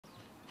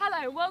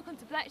Hello, welcome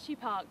to Bletchley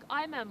Park.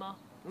 I'm Emma.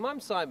 And I'm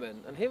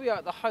Simon, and here we are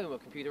at the home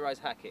of computerised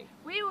hacking.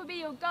 We will be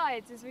your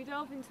guides as we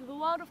delve into the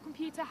world of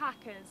computer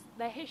hackers,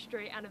 their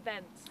history and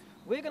events.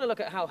 We're going to look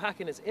at how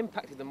hacking has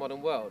impacted the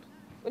modern world.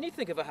 When you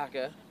think of a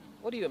hacker,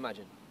 what do you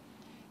imagine?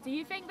 Do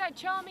you think that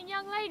charming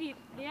young lady at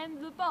the end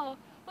of the bar,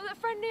 or that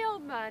friendly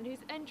old man who's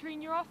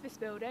entering your office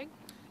building?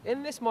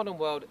 In this modern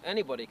world,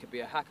 anybody could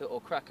be a hacker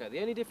or cracker. The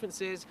only difference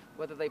is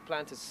whether they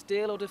plan to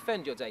steal or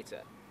defend your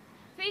data.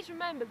 Please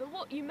remember that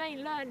what you may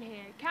learn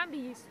here can be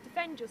used to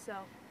defend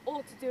yourself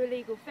or to do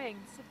illegal things,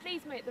 so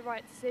please make the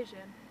right decision.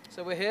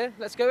 So we're here,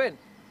 let's go in.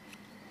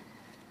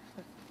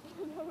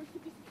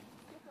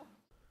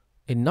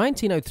 In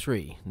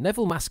 1903,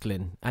 Neville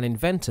Maskelyne, an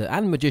inventor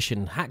and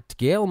magician, hacked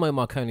Guglielmo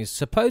Marconi's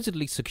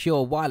supposedly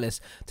secure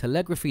wireless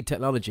telegraphy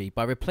technology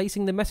by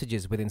replacing the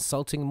messages with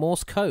insulting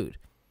Morse code.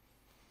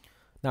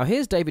 Now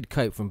here's David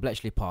Cope from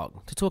Bletchley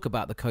Park to talk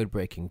about the code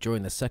breaking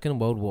during the Second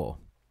World War.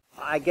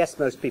 I guess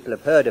most people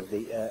have heard of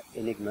the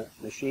Enigma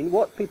machine.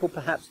 What people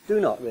perhaps do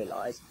not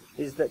realise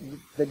is that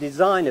the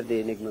design of the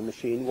Enigma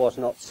machine was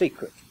not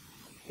secret.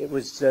 It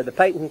was the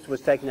patent was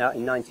taken out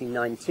in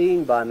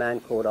 1919 by a man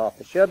called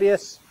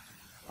OPHCrack,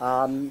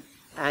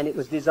 and it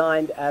was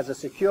designed as a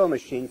secure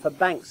machine for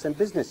banks and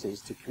businesses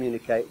to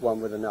communicate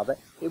one with another.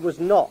 It was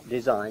not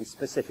designed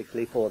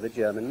specifically for the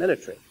German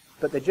military.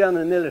 But the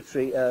German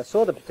military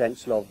saw the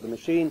potential of the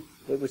machine.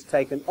 It was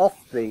taken off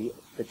the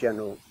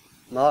general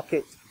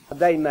market.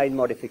 They made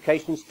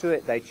modifications to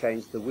it. They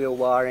changed the wheel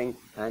wiring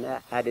and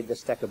added the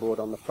stecker board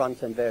on the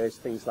front and various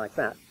things like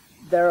that.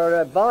 There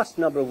are a vast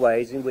number of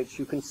ways in which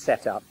you can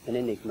set up an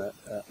Enigma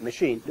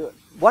machine.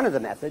 One of the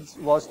methods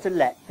was to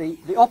let the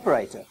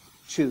operator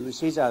choose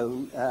his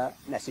own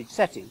message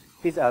setting,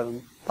 his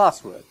own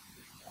password.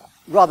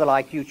 Rather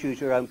like you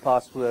choose your own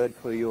password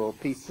for your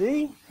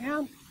PC,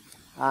 yeah?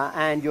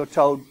 And you're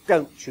told,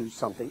 don't choose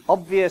something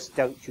obvious,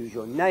 don't choose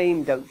your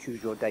name, don't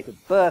choose your date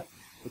of birth.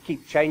 We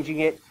keep changing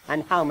it,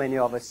 and how many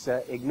of us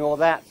ignore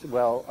that?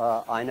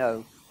 Well, I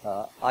know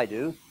I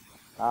do.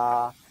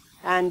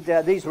 And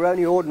these were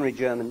only ordinary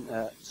German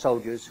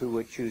soldiers who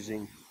were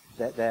choosing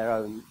their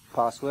own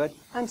password,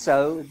 and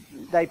so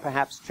they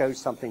perhaps chose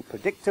something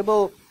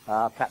predictable,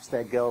 perhaps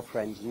their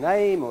girlfriend's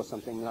name or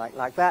something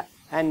like that,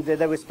 and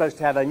they were supposed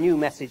to have a new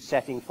message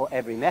setting for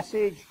every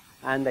message,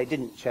 and they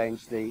didn't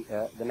change the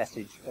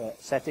message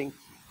setting.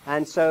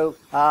 And so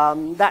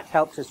that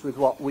helps us with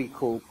what we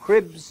call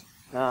cribs,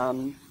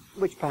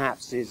 which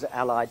perhaps is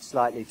allied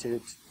slightly to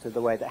the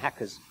way that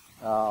hackers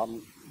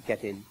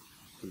get in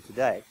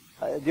today.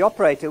 The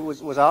operator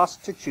was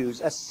asked to choose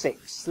a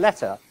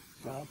 6-letter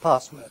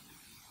password.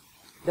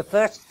 The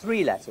first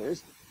 3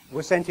 letters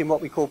were sent in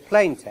what we call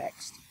plain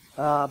text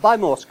by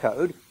Morse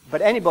code,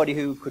 but anybody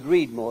who could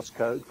read Morse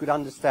code could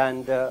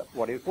understand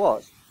what it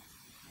was.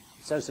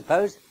 So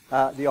suppose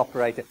the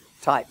operator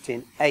typed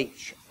in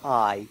HIT,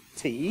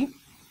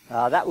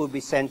 that would be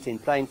sent in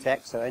plain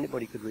text so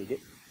anybody could read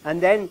it. And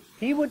then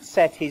he would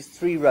set his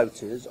 3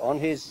 rotors on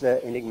his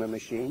Enigma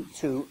machine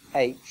to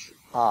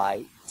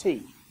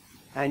HIT.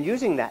 And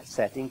using that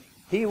setting,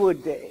 he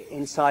would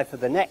encipher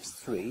the next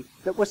 3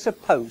 that were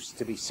supposed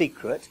to be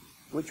secret,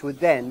 which would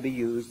then be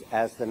used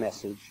as the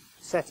message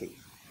setting.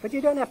 But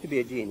you don't have to be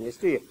a genius,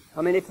 do you?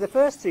 I mean, if the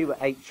first 3 were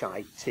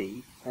HIT,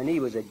 and he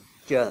was a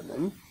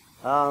German,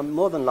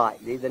 more than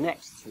likely the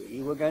next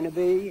 3 were going to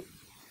be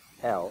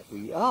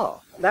LER.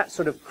 That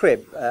sort of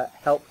crib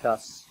helped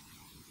us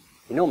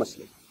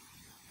enormously.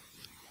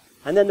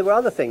 And then there were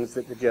other things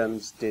that the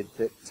Germans did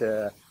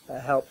that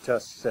helped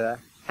us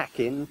hack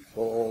in,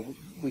 or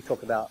we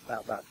talk about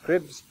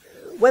cribs.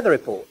 Weather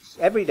reports,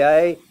 every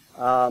day,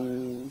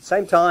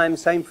 same time,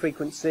 same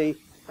frequency,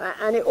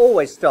 and it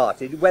always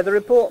started weather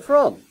report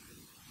from.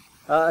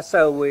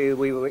 So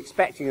we were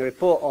expecting a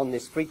report on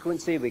this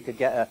frequency. We could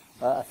get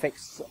a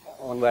fix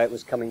on where it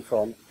was coming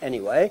from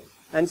anyway.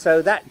 And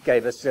so that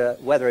gave us a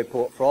weather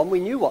report from. We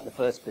knew what the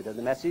first bit of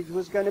the message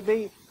was going to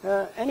be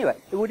anyway.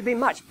 It would have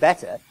been much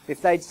better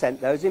if they'd sent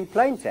those in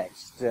plain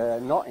text,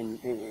 not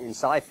in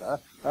cipher,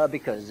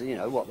 because, you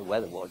know, what the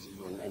weather was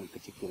wasn't any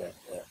particular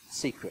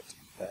secret,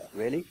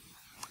 really.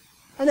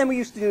 And then we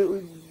used to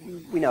do,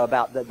 we know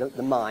about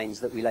the mines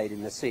that we laid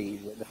in the sea,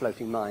 the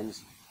floating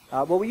mines.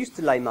 Well, we used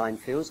to lay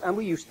minefields, and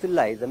we used to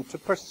lay them to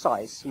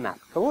precise map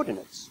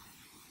coordinates.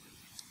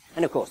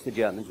 And, of course, the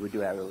Germans would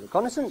do aerial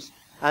reconnaissance,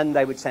 and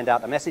they would send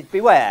out a message,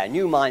 beware,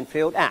 new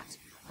minefield at,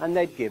 and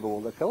they'd give all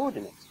the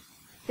coordinates.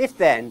 If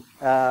then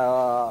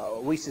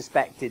we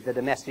suspected that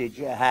a message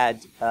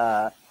had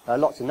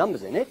lots of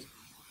numbers in it,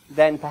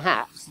 then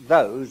perhaps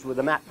those were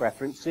the map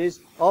references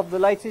of the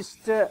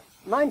latest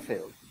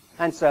minefield.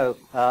 And so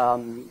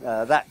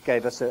that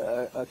gave us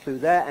a clue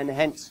there, and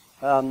hence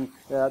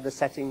the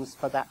settings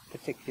for that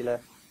particular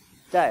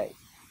day.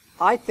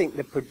 I think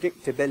the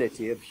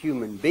predictability of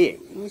human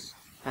beings,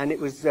 and it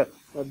was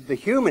the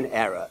human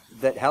error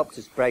that helped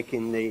us break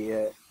in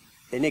the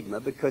Enigma,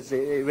 because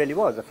it really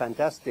was a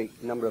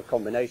fantastic number of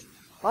combinations.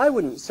 I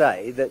wouldn't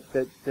say that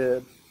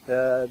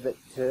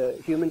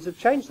humans have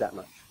changed that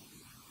much.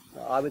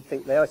 I would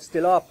think they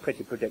still are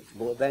pretty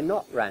predictable. They're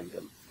not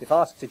random. if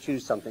asked to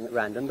choose something at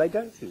random, they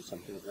don't choose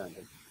something at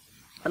random.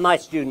 And my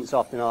students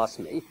often ask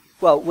me,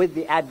 well, with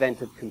the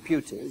advent of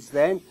computers,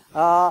 then,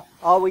 are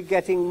we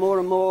getting more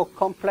and more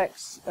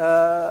complex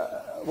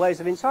ways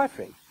of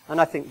enciphering? And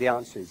I think the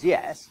answer is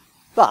yes,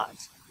 but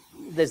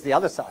there's the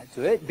other side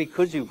to it.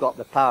 Because you've got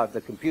the power of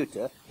the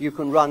computer, you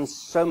can run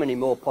so many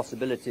more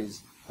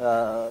possibilities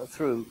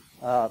through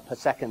per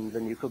second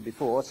than you could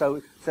before.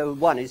 So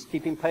one is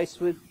keeping pace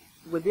with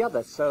the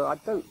other. So I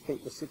don't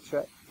think the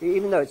situation,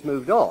 even though it's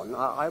moved on,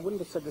 I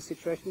wouldn't have said the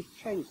situation has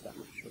changed that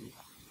much. Really.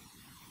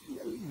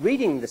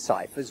 Reading the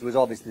ciphers was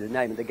obviously the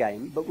name of the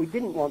game, but we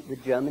didn't want the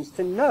Germans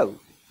to know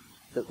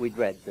that we'd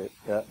read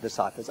the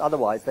ciphers.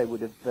 Otherwise, they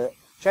would have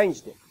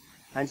changed it.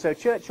 And so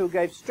Churchill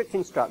gave strict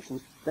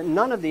instructions that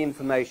none of the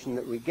information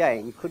that we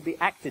gained could be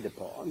acted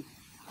upon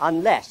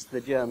unless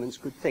the Germans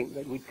could think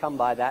that we'd come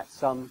by that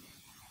some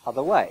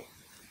other way.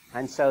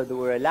 And so there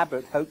were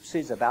elaborate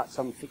hoaxes about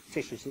some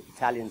fictitious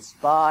Italian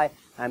spy,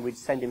 and we'd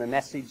send him a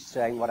message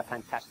saying what a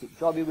fantastic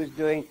job he was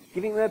doing,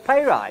 giving him a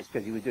pay rise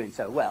because he was doing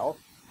so well.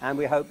 And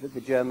we hoped that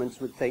the Germans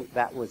would think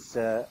that was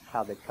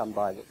how they'd come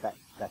by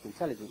that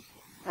intelligence.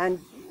 And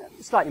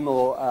slightly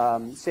more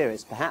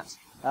serious, perhaps,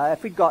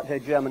 if we'd got a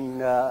German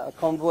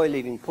convoy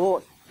leaving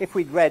port, if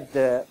we'd read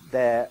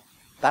their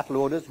battle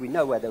orders, we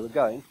know where they were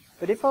going.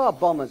 But if our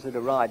bombers had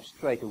arrived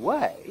straight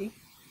away,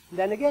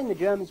 then again the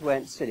Germans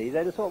weren't silly.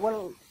 They'd have thought,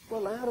 well,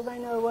 how do they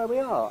know where we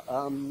are?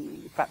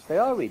 Perhaps they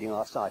are reading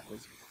our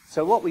ciphers.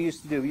 So what we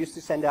used to do, we used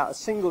to send out a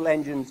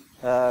single-engined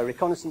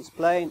reconnaissance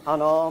plane,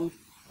 unarmed.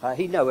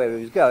 He'd know where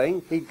he was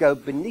going. He'd go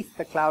beneath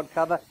the cloud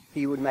cover.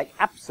 He would make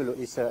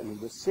absolutely certain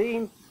he was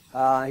seen.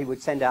 He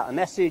would send out a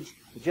message.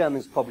 The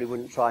Germans probably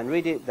wouldn't try and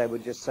read it. They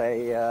would just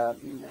say,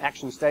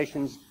 action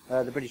stations,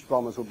 the British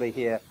bombers will be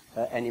here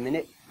any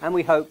minute. And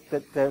we hoped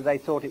that they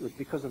thought it was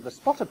because of the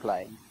spotter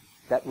plane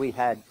that we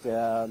had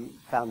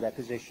found their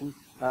position,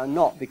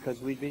 not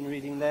because we'd been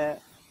reading their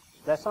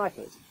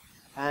ciphers.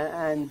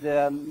 And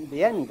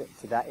the end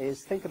to that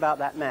is, think about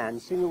that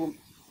man, single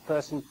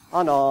person,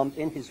 unarmed,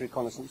 in his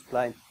reconnaissance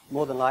plane.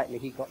 More than likely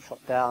he got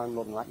shot down,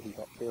 more than likely he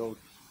got killed,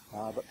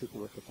 but people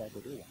were prepared to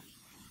do that.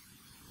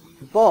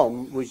 The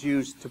bomb was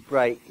used to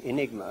break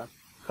Enigma.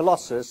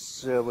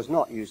 Colossus was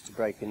not used to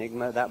break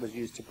Enigma. That was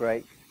used to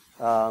break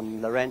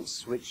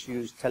Lorentz, which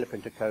used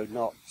teleprinter code,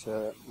 not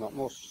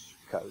Morse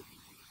code.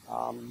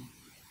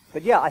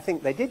 But yeah, I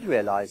think they did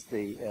realize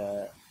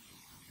the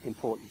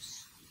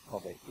importance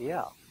of it,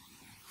 yeah.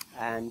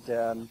 And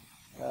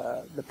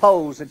the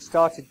Poles had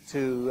started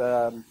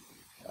to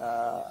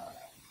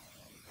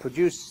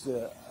produce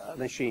a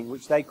machine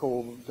which they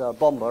called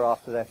Bomber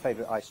after their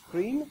favorite ice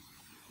cream,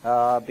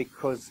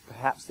 because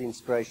perhaps the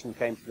inspiration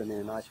came to them in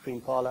an ice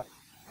cream parlor.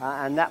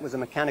 And that was a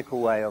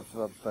mechanical way of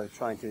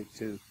trying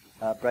to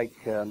break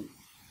the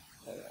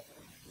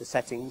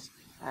settings.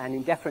 And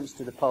in deference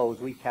to the Poles,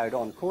 we carried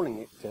on calling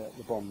it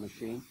the bomb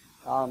machine.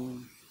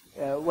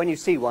 When you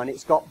see one,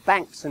 it's got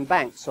banks and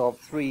banks of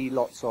 3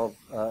 lots of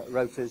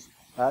rotors,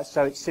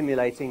 so it's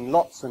simulating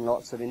lots and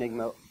lots of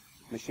Enigma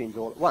machines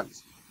all at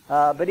once.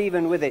 But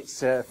even with its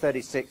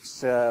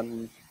 36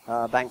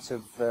 banks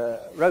of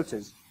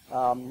rotors,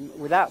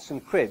 without some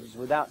cribs,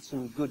 without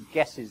some good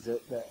guesses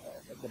at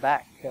the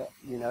back,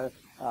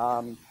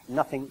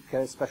 nothing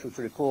special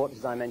to report,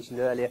 as I mentioned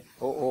earlier,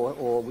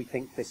 or we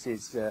think this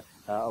is a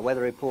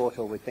weather report,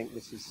 or we think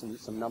this is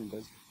some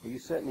numbers. You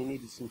certainly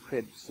needed some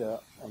cribs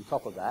on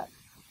top of that.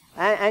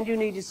 And you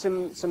needed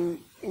some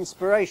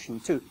inspiration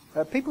too.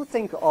 People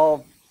think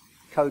of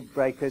code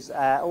breakers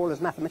all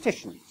as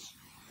mathematicians,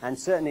 and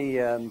certainly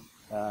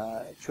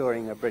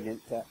Turing, a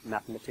brilliant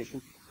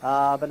mathematician.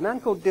 But a man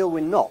called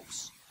Dilwyn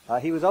Knox,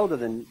 he was older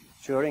than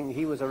Turing.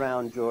 He was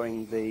around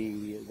during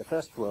the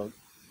First World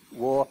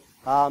War.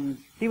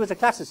 He was a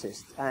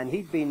classicist, and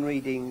he'd been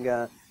reading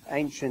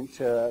ancient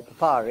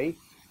papyri,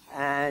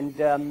 and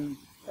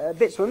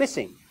bits were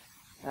missing.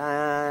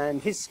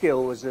 And his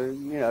skill was,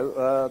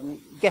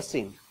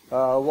 guessing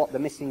what the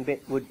missing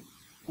bit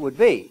would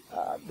be.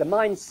 The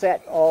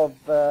mindset of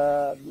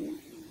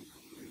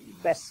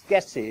best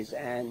guesses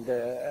and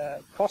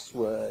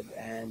crossword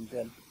and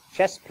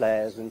chess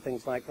players and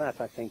things like that,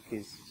 I think,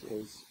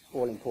 is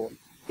all important.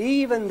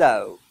 Even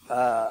though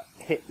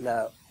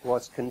Hitler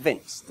was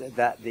convinced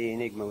that the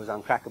Enigma was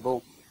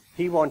uncrackable,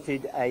 he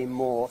wanted a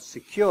more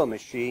secure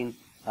machine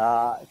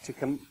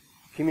to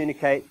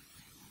communicate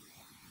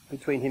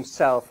between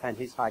himself and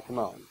his high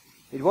command.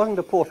 It wasn't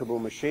a portable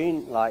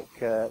machine like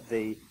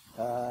the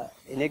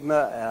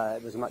Enigma.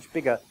 It was a much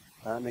bigger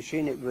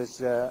machine. It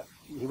was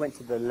he went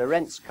to the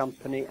Lorentz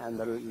company, and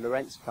the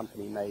Lorentz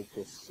company made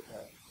this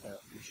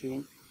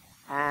machine,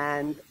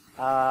 and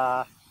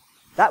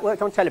that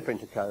worked on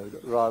teleprinter code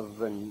rather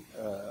than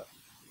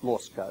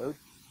Morse code.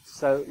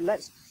 So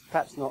let's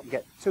perhaps not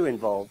get too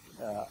involved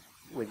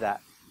with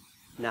that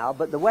now.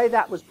 But the way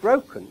that was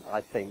broken,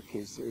 I think,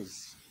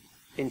 is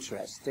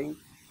interesting.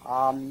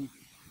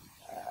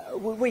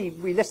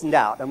 We listened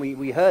out and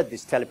we heard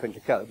this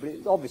teleprinter code, but it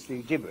was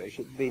obviously gibberish.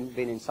 It had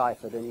been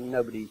enciphered, and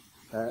nobody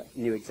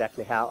knew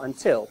exactly how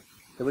until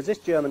There was this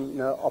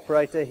German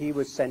operator. He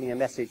was sending a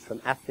message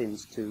from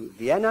Athens to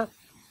Vienna,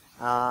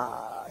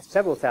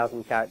 several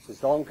thousand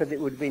characters long, because it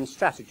would have been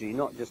strategy,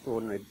 not just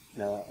ordinary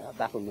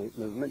battle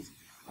movements.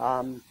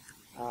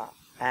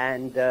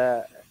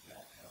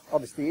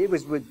 Obviously, it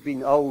would have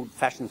been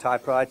old-fashioned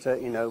typewriter,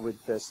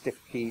 with stiff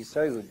keys,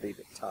 so he would be a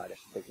bit tired, I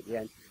think, at the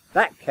end.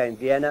 Back came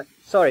Vienna.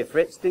 Sorry,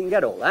 Fritz, didn't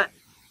get all that.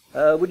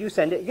 Would you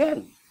send it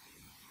again?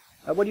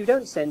 Well, you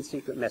don't send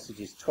secret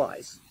messages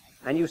twice,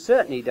 and you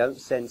certainly don't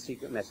send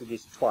secret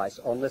messages twice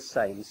on the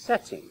same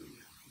setting.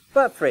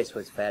 But Fritz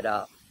was fed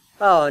up.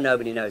 Oh,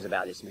 nobody knows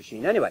about this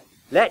machine. Anyway,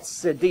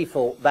 let's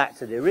default back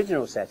to the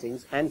original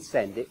settings and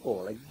send it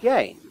all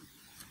again,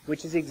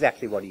 which is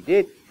exactly what he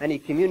did, and he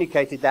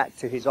communicated that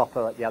to his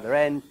oppo at the other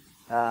end,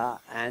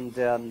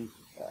 the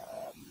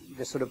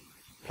sort of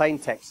plain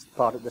text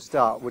part at the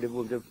start would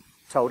have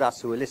told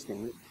us who were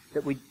listening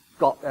that we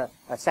got a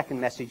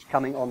second message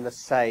coming on the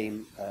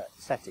same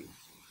setting.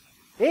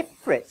 If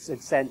Fritz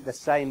had sent the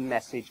same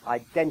message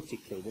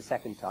identically the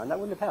second time, that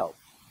wouldn't have helped,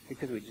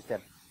 because we just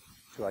have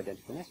two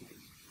identical messages.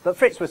 But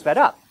Fritz was fed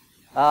up.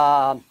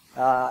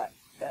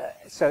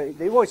 So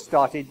they always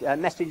started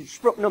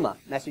message Spruchnummer,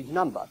 message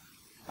number.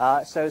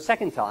 So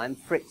second time,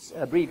 Fritz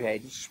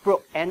abbreviated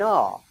Spruck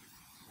NR.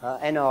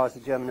 NR is the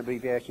German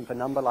abbreviation for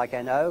number, like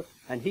NO,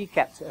 and he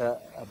kept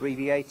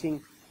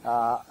abbreviating,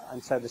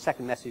 and so the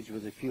second message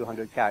was a few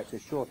hundred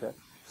characters shorter.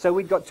 So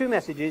we'd got two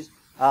messages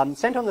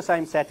sent on the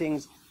same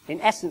settings. In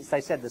essence,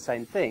 they said the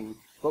same thing,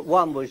 but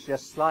one was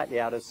just slightly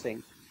out of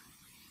sync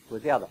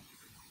with the other.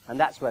 And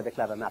that's where the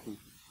clever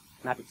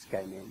mathematics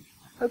came in.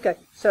 Okay,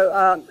 so,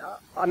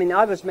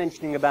 I was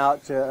mentioning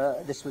about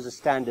this was a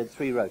standard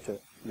three-rotor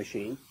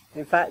machine.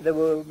 In fact, there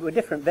were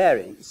different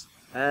variants,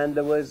 and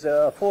there was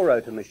a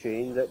four-rotor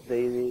machine that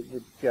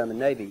the German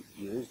Navy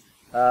used,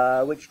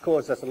 which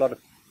caused us a lot of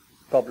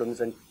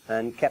problems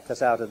and kept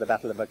us out of the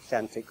Battle of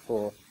Atlantic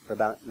for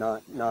about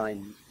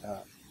nine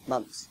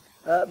months.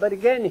 But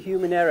again,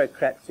 human error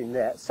crept in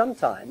there.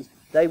 Sometimes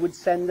they would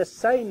send the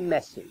same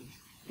message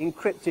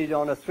encrypted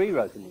on a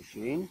three-rotor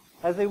machine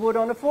as they would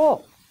on a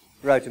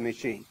four-rotor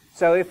machine.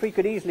 So if we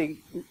could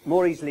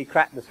more easily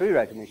crack the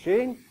three-rotor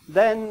machine,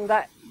 then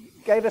that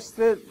gave us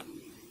the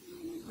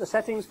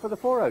settings for the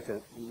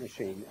four-rotor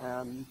machine.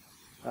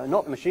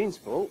 Not the machine's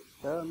fault,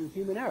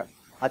 human error.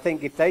 I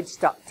think if they'd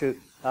stuck to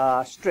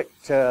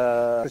strict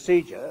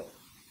procedure,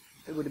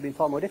 it would have been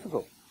far more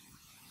difficult.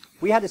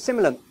 We had a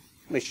similar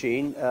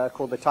machine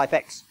called the Type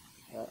X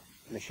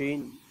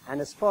machine, and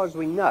as far as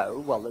we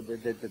know, well,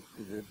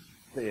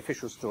 the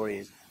official story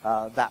is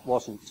that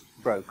wasn't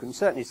broken.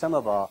 Certainly some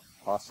of our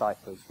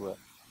ciphers were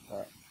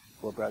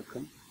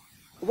broken.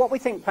 What we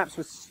think perhaps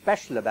was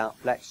special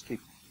about Bletchley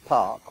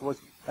Park was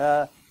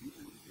there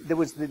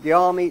was the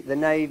Army, the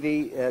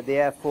Navy, the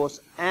Air Force,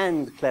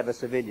 and clever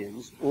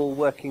civilians all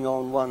working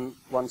on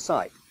one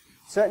site.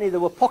 Certainly there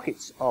were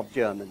pockets of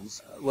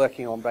Germans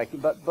working on breaking,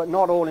 but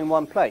not all in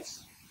one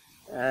place.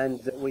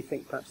 And we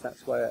think perhaps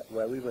that's where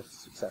we were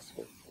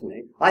successful.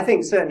 I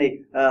think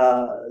certainly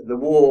the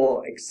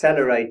war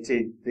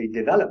accelerated the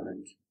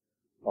development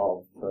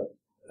of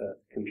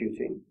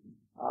computing.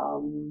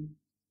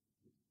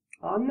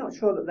 I'm not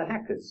sure that the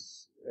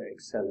hackers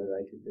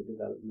accelerated the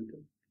development.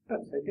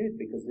 Perhaps they did,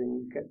 because then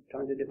you kept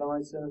trying to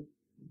devise a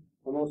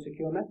more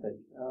secure method.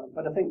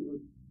 But I think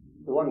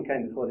the one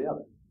came before the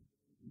other.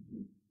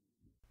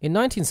 In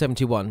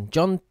 1971,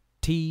 John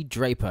T.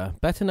 Draper,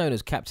 better known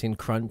as Captain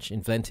Crunch,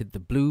 invented the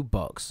blue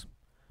box.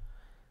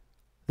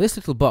 This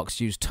little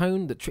box used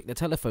tone that tricked the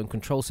telephone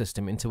control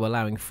system into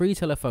allowing free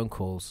telephone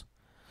calls.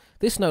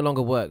 This no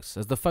longer works,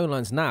 as the phone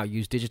lines now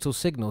use digital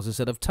signals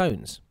instead of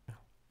tones.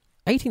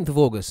 18th of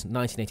August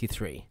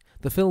 1983,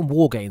 the film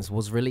War Games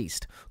was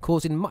released,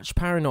 causing much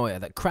paranoia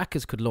that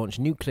crackers could launch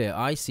nuclear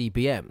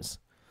ICBMs.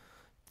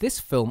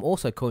 This film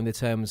also coined the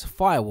terms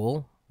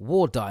firewall,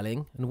 war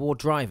dialing, and war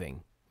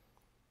driving.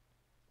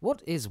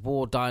 What is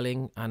war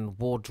dialing and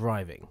war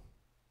driving?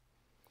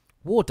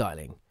 War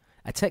dialing,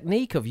 a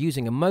technique of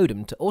using a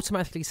modem to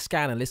automatically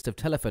scan a list of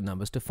telephone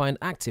numbers to find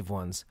active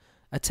ones,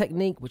 a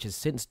technique which has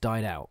since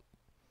died out.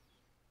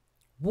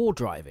 War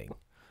driving,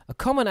 a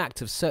common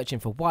act of searching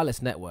for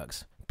wireless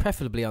networks,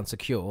 preferably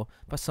unsecure,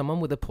 by someone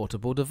with a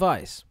portable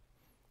device.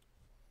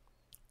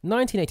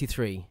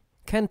 1983,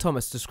 Ken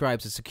Thomas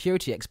describes a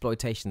security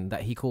exploitation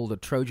that he called a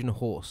Trojan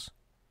horse.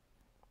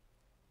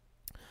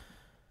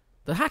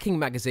 The hacking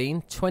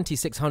magazine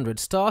 2600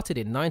 started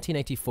in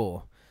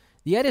 1984.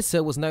 The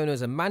editor was known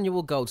as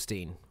Emmanuel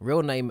Goldstein,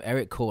 real name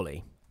Eric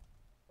Corley.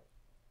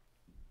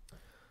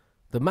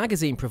 The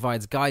magazine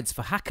provides guides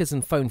for hackers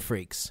and phone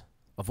freaks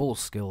of all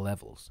skill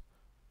levels.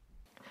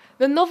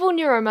 The novel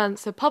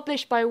Neuromancer,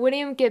 published by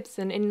William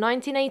Gibson in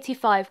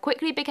 1985,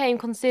 quickly became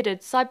considered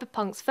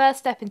cyberpunk's first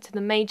step into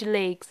the major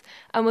leagues,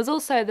 and was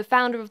also the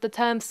founder of the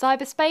terms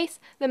cyberspace,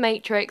 the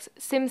Matrix,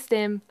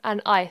 SimStim,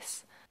 and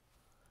ICE.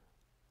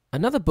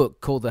 Another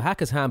book called The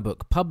Hacker's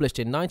Handbook, published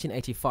in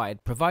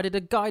 1985, provided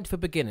a guide for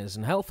beginners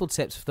and helpful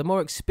tips for the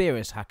more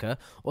experienced hacker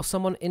or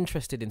someone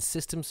interested in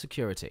system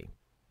security.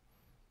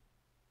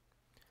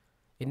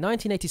 In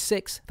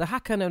 1986, the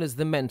hacker known as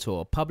The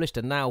Mentor published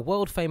a now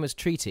world-famous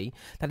treatise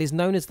that is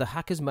known as the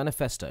Hacker's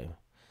Manifesto.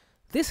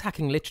 This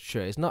hacking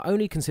literature is not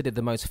only considered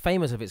the most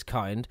famous of its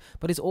kind,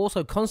 but is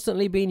also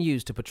constantly being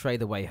used to portray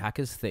the way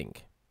hackers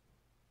think.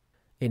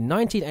 In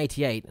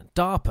 1988,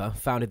 DARPA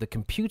founded the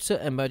Computer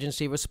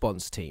Emergency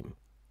Response Team,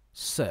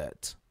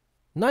 CERT.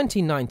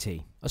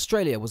 1990,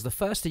 Australia was the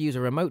first to use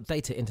a remote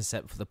data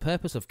intercept for the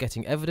purpose of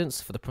getting evidence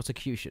for the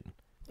prosecution.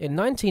 In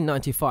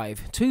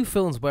 1995, 2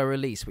 films were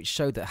released which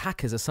showed that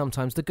hackers are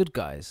sometimes the good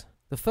guys.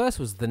 The first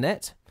was The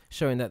Net,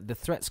 showing that the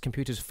threats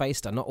computers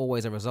faced are not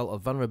always a result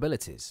of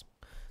vulnerabilities.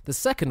 The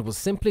second was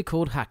simply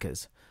called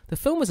Hackers. The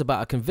film was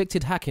about a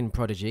convicted hacking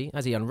prodigy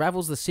as he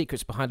unravels the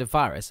secrets behind a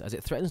virus as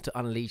it threatens to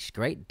unleash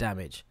great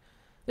damage.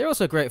 They're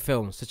also great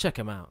films, so check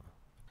them out.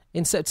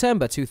 In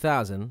September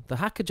 2000, the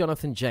hacker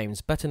Jonathan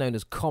James, better known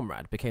as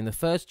Comrade, became the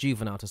first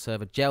juvenile to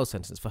serve a jail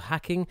sentence for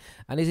hacking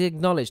and is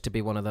acknowledged to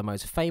be one of the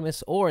most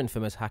famous or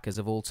infamous hackers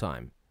of all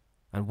time.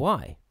 And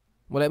why?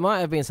 Well, it might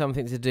have been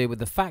something to do with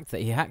the fact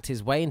that he hacked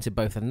his way into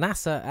both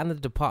NASA and the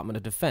Department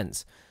of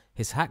Defense.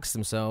 His hacks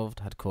themselves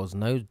had caused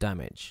no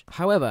damage.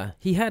 However,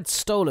 he had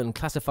stolen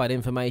classified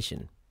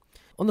information.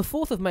 On the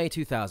 4th of May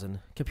 2000,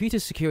 computer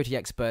security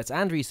experts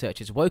and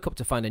researchers woke up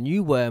to find a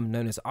new worm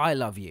known as I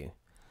Love You.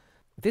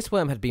 This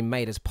worm had been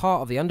made as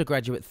part of the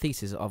undergraduate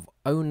thesis of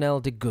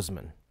Onel de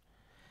Guzman.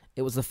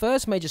 It was the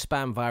first major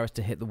spam virus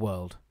to hit the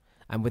world,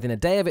 and within a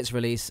day of its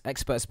release,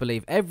 experts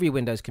believe every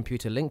Windows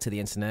computer linked to the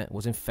internet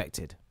was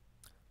infected.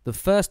 The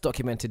first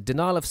documented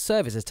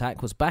denial-of-service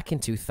attack was back in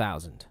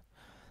 2000.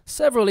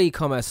 Several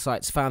e-commerce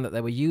sites found that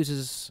their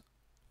users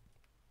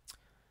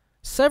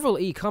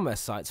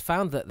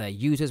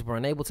were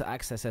unable to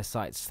access their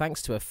sites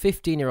thanks to a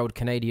 15-year-old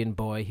Canadian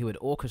boy who had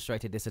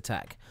orchestrated this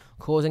attack,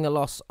 causing a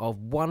loss of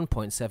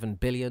 $1.7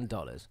 billion.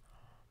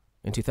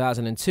 In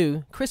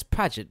 2002, Chris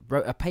Paget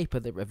wrote a paper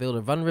that revealed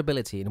a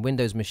vulnerability in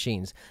Windows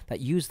machines that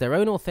used their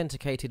own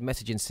authenticated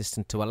messaging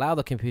system to allow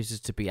the computers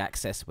to be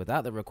accessed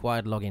without the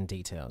required login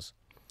details.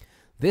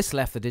 This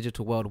left the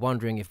digital world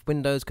wondering if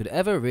Windows could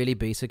ever really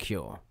be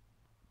secure.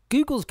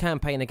 Google's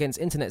campaign against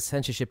internet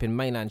censorship in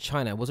mainland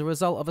China was a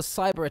result of a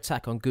cyber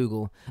attack on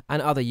Google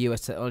and other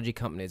US technology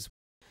companies.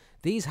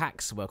 These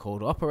hacks were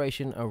called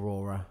Operation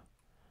Aurora.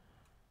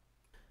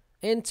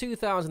 In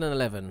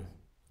 2011,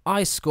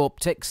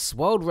 iScorptic's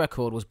world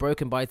record was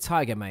broken by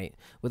TigerMate,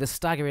 with a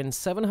staggering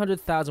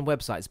 700,000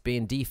 websites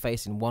being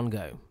defaced in one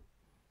go.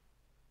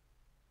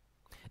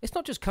 It's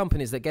not just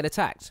companies that get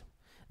attacked.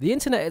 The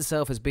internet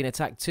itself has been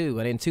attacked too,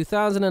 and in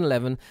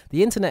 2011,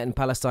 the internet in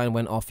Palestine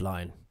went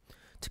offline.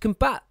 To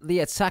combat the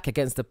attack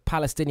against the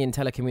Palestinian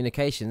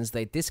telecommunications,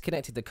 they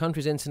disconnected the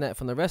country's internet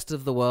from the rest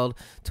of the world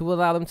to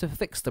allow them to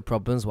fix the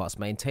problems whilst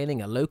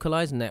maintaining a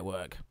localized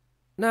network.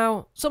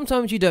 Now,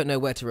 sometimes you don't know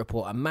where to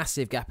report a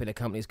massive gap in a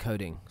company's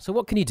coding, so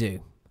what can you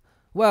do?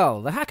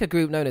 Well, the hacker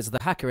group known as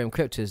the Hacker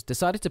Encryptors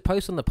decided to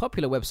post on the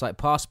popular website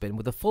Parspin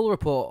with a full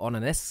report on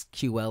an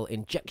SQL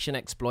injection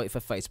exploit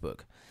for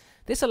Facebook.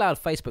 This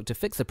allowed Facebook to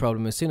fix the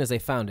problem as soon as they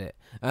found it,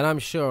 and I'm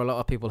sure a lot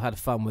of people had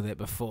fun with it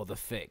before the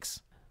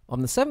fix. On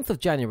the 7th of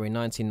January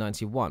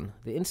 1991,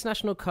 the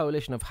International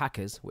Coalition of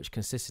Hackers, which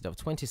consisted of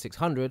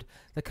 2600,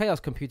 the Chaos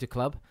Computer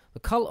Club,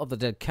 the Cult of the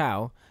Dead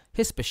Cow,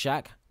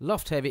 HisperShack,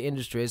 Loft Heavy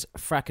Industries,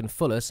 Frack and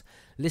Fullers,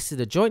 listed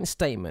a joint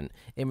statement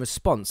in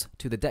response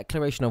to the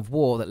declaration of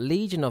war that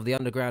Legion of the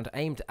Underground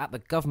aimed at the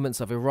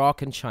governments of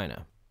Iraq and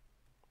China.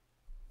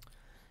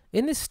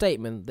 In this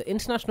statement, the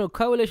International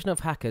Coalition of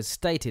Hackers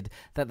stated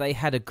that they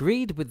had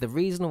agreed with the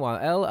reason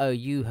why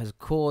LOU has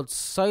caused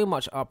so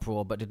much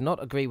uproar but did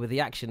not agree with the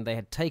action they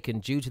had taken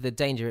due to the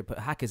danger it put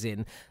hackers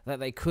in, that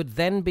they could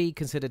then be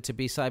considered to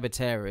be cyber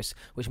terrorists,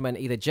 which meant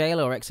either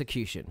jail or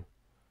execution.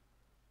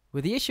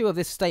 With the issue of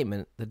this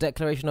statement, the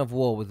declaration of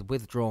war was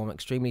withdrawn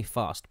extremely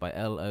fast by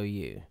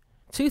LOU.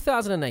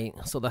 2008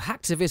 saw the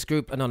hacktivist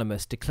group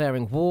Anonymous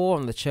declaring war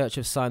on the Church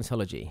of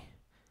Scientology.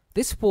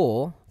 This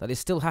war, that is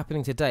still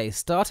happening today,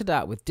 started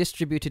out with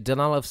distributed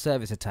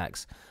denial-of-service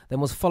attacks,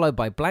 then was followed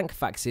by blank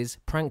faxes,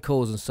 prank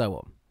calls and so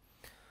on.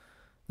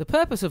 The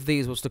purpose of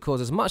these was to cause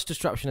as much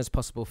disruption as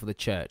possible for the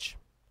church.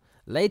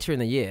 Later in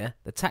the year,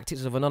 the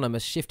tactics of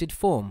Anonymous shifted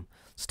form,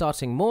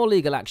 starting more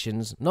legal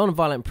actions,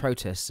 non-violent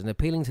protests and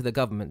appealing to the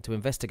government to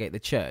investigate the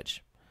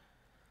church.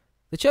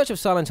 The Church of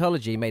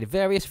Scientology made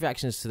various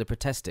reactions to the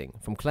protesting,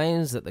 from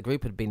claims that the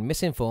group had been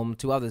misinformed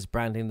to others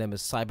branding them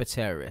as cyber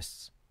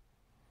terrorists.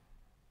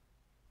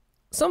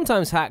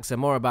 Sometimes hacks are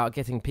more about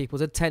getting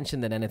people's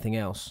attention than anything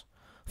else.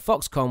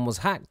 Foxconn was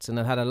hacked and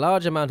had a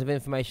large amount of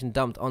information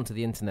dumped onto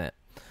the internet.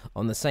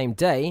 On the same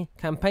day,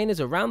 campaigners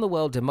around the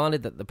world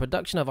demanded that the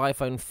production of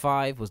iPhone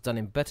 5 was done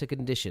in better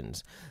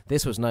conditions.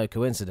 This was no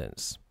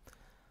coincidence.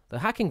 The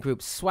hacking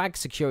group Swag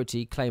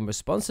Security claimed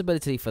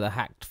responsibility for the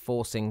hack,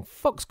 forcing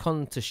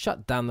Foxconn to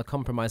shut down the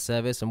compromised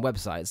service and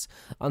websites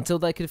until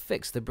they could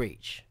fix the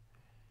breach.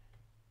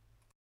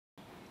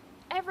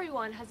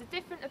 Everyone has a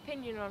different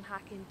opinion on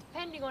hacking,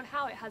 depending on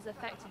how it has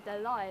affected their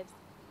lives.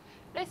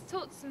 Let's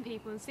talk to some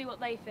people and see what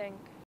they think.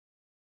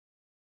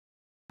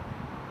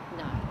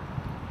 No.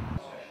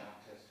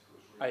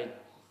 I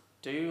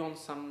do on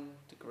some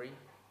degree.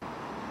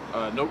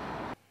 Nope.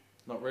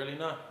 Not really,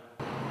 no.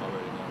 Not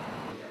really,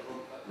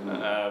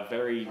 no.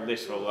 Very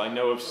little. I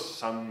know of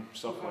some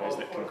softwares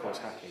that can cause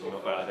hacking,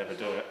 not that I'd ever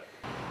do it.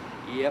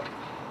 Yep.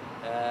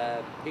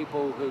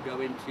 People who go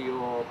into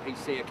your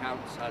PC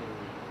accounts and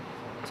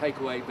take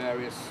away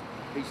various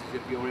pieces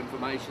of your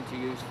information to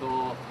use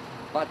for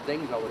bad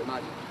things, I would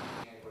imagine.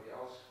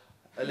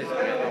 A little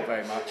bit, not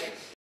very much.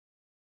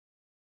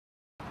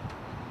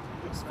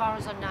 As far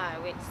as I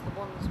know, it's the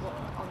ones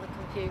on the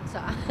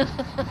computer.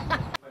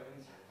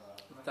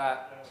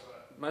 That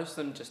most of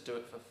them just do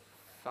it for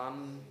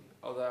fun,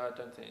 although I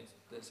don't think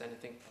there's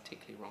anything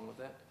particularly wrong with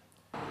it.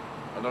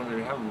 I don't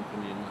really have an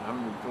opinion. I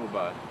haven't really thought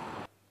about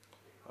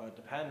it. It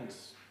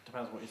depends.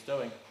 Depends what he's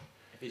doing.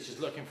 If he's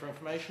just looking for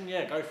information,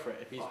 yeah, go for it.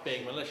 If he's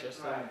being malicious,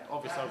 then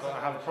obviously I'm going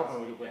to have a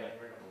problem with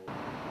it.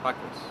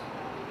 Backwards.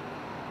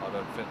 I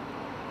don't think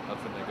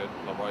they're good.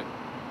 Not right.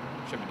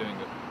 Shouldn't be doing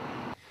it.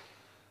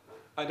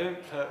 I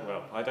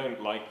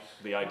don't like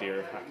the idea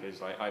of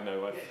hackers. I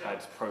know I've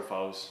had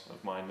profiles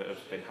of mine that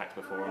have been hacked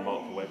before on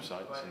multiple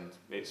websites, and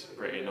it's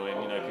pretty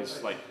annoying, you know,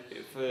 because like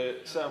for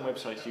certain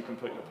websites you can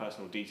put your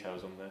personal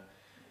details on there,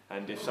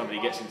 and if somebody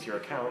gets into your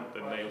account,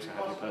 then they also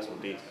have your personal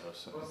details.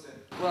 So.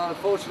 Well,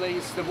 unfortunately,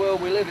 it's the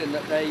world we live in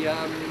that they're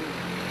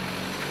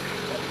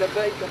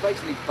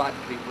basically bad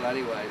people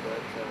anyway, but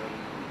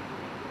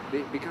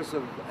because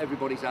of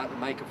everybody's out to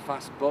make a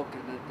fast buck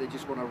and they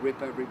just want to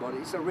rip everybody.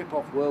 It's a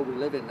rip-off world we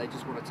live in. They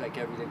just want to take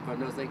everything for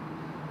nothing.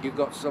 You've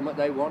got something,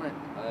 they want it.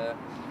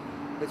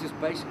 They're just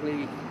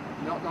basically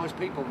not nice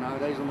people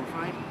nowadays, I'm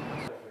afraid.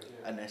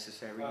 A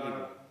necessary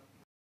evil.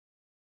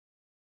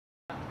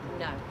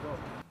 No.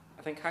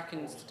 I think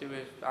hacking's to do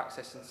with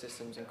accessing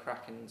systems and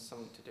cracking's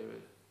something to do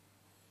with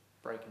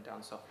breaking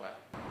down software.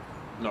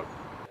 No.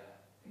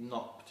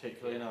 Not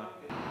particularly, no.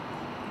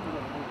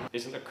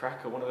 Isn't a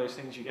cracker one of those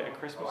things you get at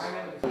Christmas?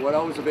 When I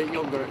was a bit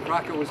younger, a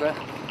cracker was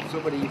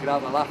somebody you could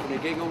have a laugh and a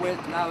giggle with.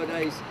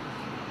 Nowadays,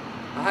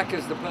 a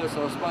hacker's the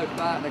person I spoke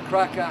about, and a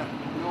cracker,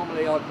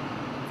 normally I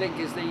think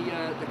is the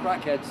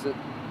crackheads that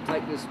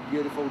take this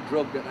beautiful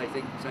drug that they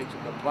think takes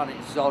them to the planet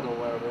Zod or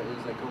wherever it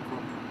is they come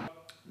from.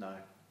 No.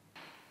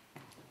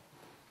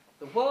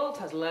 The world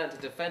has learned to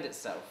defend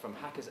itself from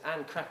hackers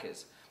and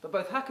crackers, but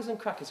both hackers and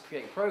crackers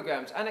create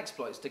programs and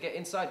exploits to get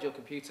inside your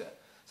computer.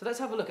 So let's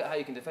have a look at how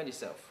you can defend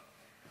yourself.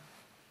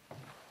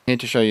 Here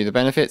to show you the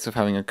benefits of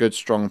having a good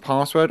strong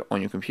password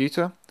on your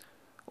computer.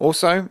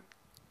 Also,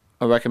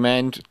 I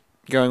recommend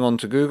going on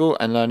to Google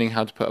and learning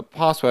how to put a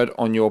password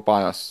on your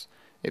BIOS.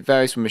 It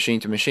varies from machine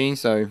to machine,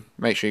 so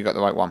make sure you got the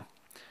right one.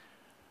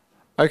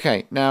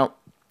 Okay, now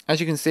as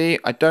you can see,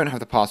 I don't have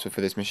the password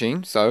for this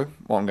machine, so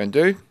what I'm going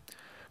to do,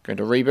 I'm going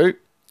to reboot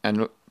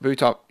and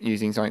boot up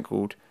using something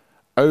called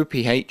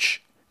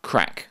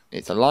OPHCrack.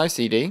 It's a live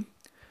CD.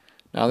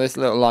 Now this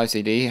little live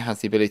CD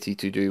has the ability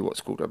to do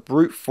what's called a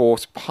brute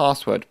force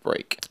password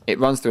break. It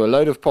runs through a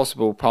load of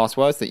possible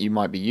passwords that you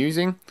might be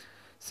using,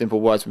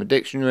 simple words from a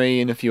dictionary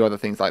and a few other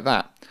things like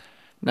that.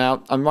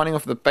 Now I'm running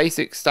off the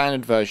basic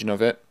standard version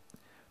of it,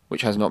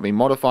 which has not been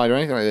modified or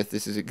anything like this.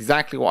 This is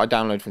exactly what I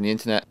downloaded from the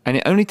internet, and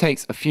it only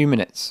takes a few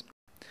minutes.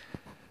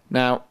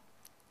 Now,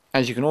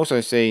 as you can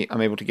also see,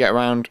 I'm able to get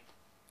around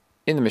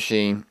in the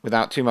machine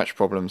without too much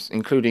problems,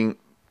 including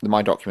the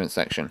My Documents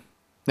section.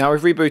 Now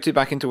we've rebooted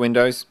back into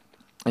Windows,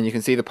 and you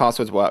can see the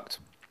passwords worked.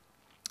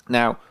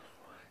 Now,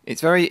 it's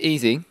very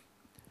easy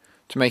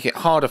to make it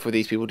harder for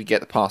these people to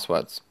get the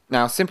passwords.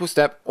 Now, simple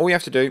step, all you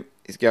have to do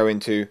is go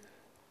into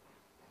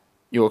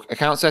your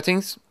account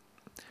settings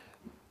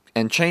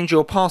and change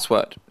your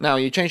password. Now,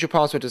 you change your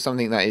password to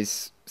something that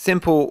is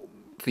simple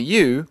for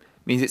you,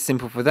 means it's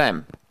simple for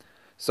them.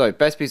 So,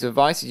 best piece of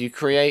advice is you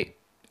create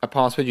a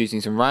password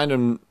using some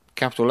random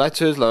capital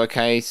letters,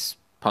 lowercase,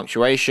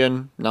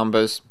 punctuation,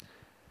 numbers,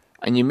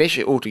 and you mish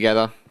it all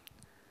together.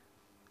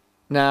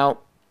 Now,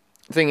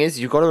 the thing is,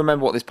 you've got to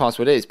remember what this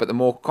password is, but the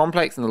more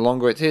complex and the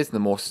longer it is, and the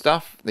more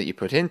stuff that you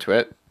put into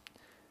it,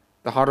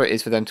 the harder it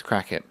is for them to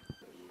crack it.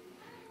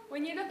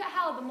 When you look at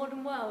how the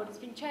modern world has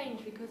been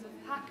changed because of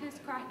hackers,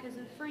 crackers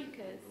and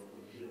freakers,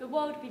 the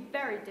world would be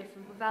very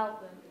different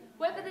without them.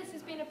 Whether this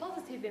has been a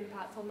positive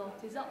impact or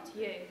not is up to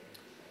you.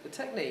 The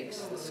techniques,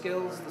 the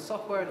skills, the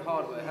software and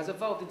hardware has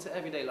evolved into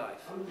everyday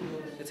life.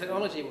 The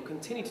technology will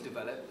continue to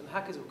develop and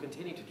hackers will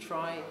continue to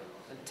try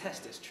and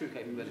test its true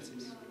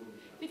capabilities.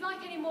 If you'd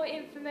like any more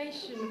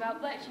information about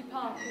Bletchley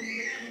Park and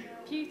the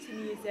Computer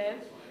Museum,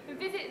 then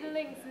visit the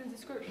links in the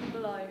description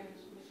below.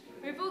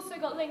 We've also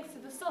got links to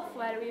the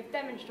software that we have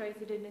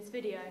demonstrated in this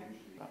video.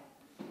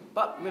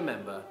 But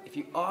remember, if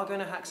you are going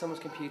to hack someone's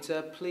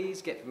computer,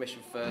 please get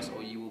permission first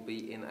or you will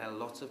be in a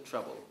lot of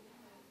trouble.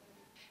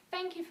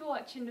 Thank you for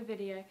watching the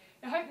video.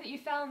 I hope that you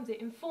found it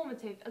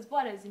informative as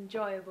well as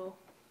enjoyable.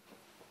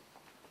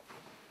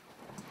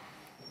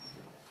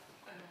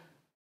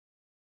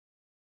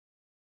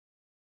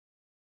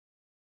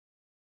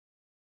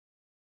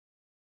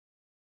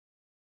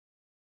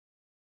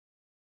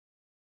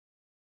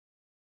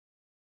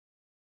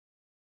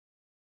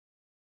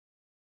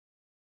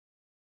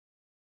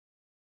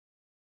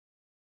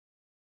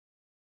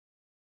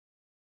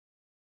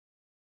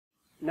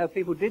 No,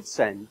 people did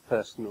send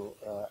personal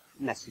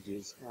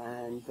messages,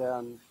 and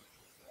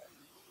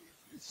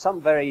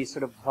some very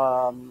sort of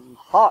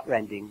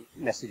heart-rending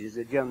messages.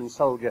 A German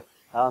soldier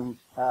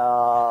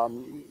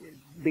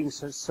being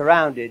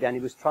surrounded, and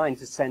he was trying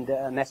to send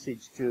a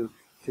message to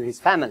his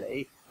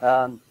family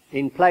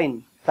in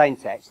plain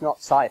text,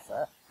 not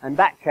cipher, and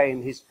back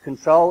came his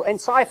control in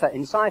cipher.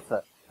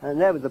 And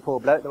there was the poor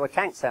bloke. There were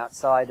tanks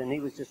outside, and he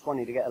was just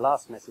wanting to get a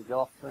last message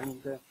off,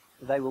 and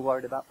they were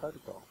worried about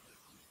protocol.